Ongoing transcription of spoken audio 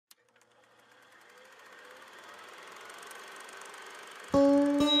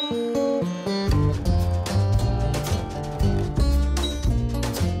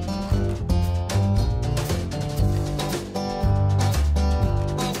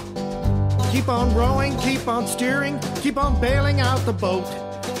Keep on rowing, keep on steering, keep on bailing out the boat.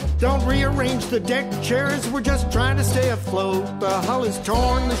 Don't rearrange the deck chairs, we're just trying to stay afloat. The hull is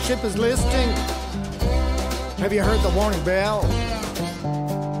torn, the ship is listing. Have you heard the warning bell?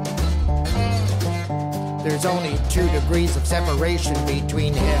 There's only 2 degrees of separation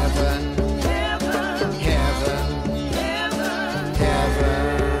between heaven, heaven, heaven,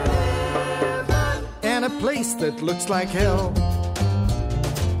 and a place that looks like hell.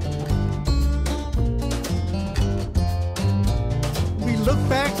 We look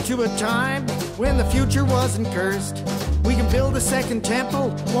back to a time when the future wasn't cursed. We can build a second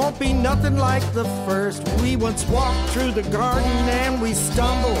temple, won't be nothing like the first. We once walked through the garden and we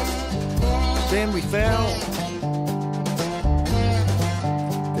stumbled, then we fell.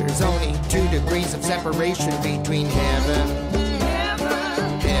 There's only 2 degrees of separation between heaven,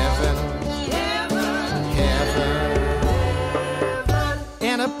 heaven, heaven, heaven,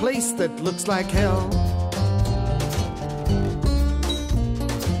 and a place that looks like hell.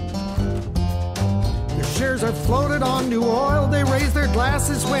 Shares are floated on new oil, they raise their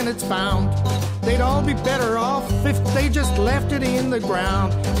glasses when it's found. They'd all be better off if they just left it in the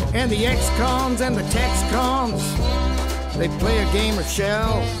ground. And the ex-cons and the tex-cons, they play a game of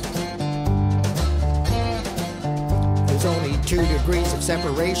shell. There's only 2 degrees of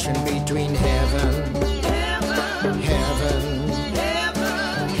separation between heaven, heaven, heaven,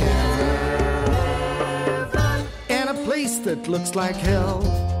 heaven, and a place that looks like hell.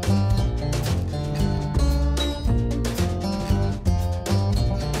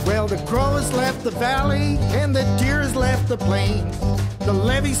 Well, the crow has left the valley and the deer has left the plains. The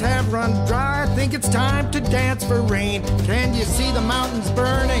levees have run dry, I think it's time to dance for rain. Can you see the mountains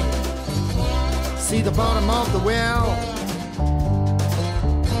burning? See the bottom of the well?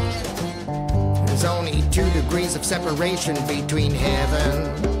 There's only 2 degrees of separation between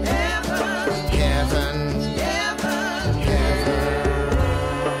heaven, heaven, heaven,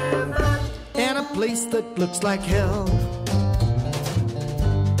 heaven, and a place that looks like hell.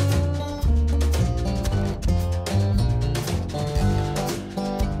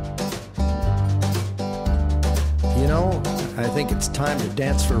 You know, I think it's time to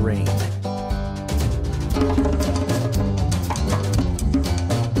dance for rain.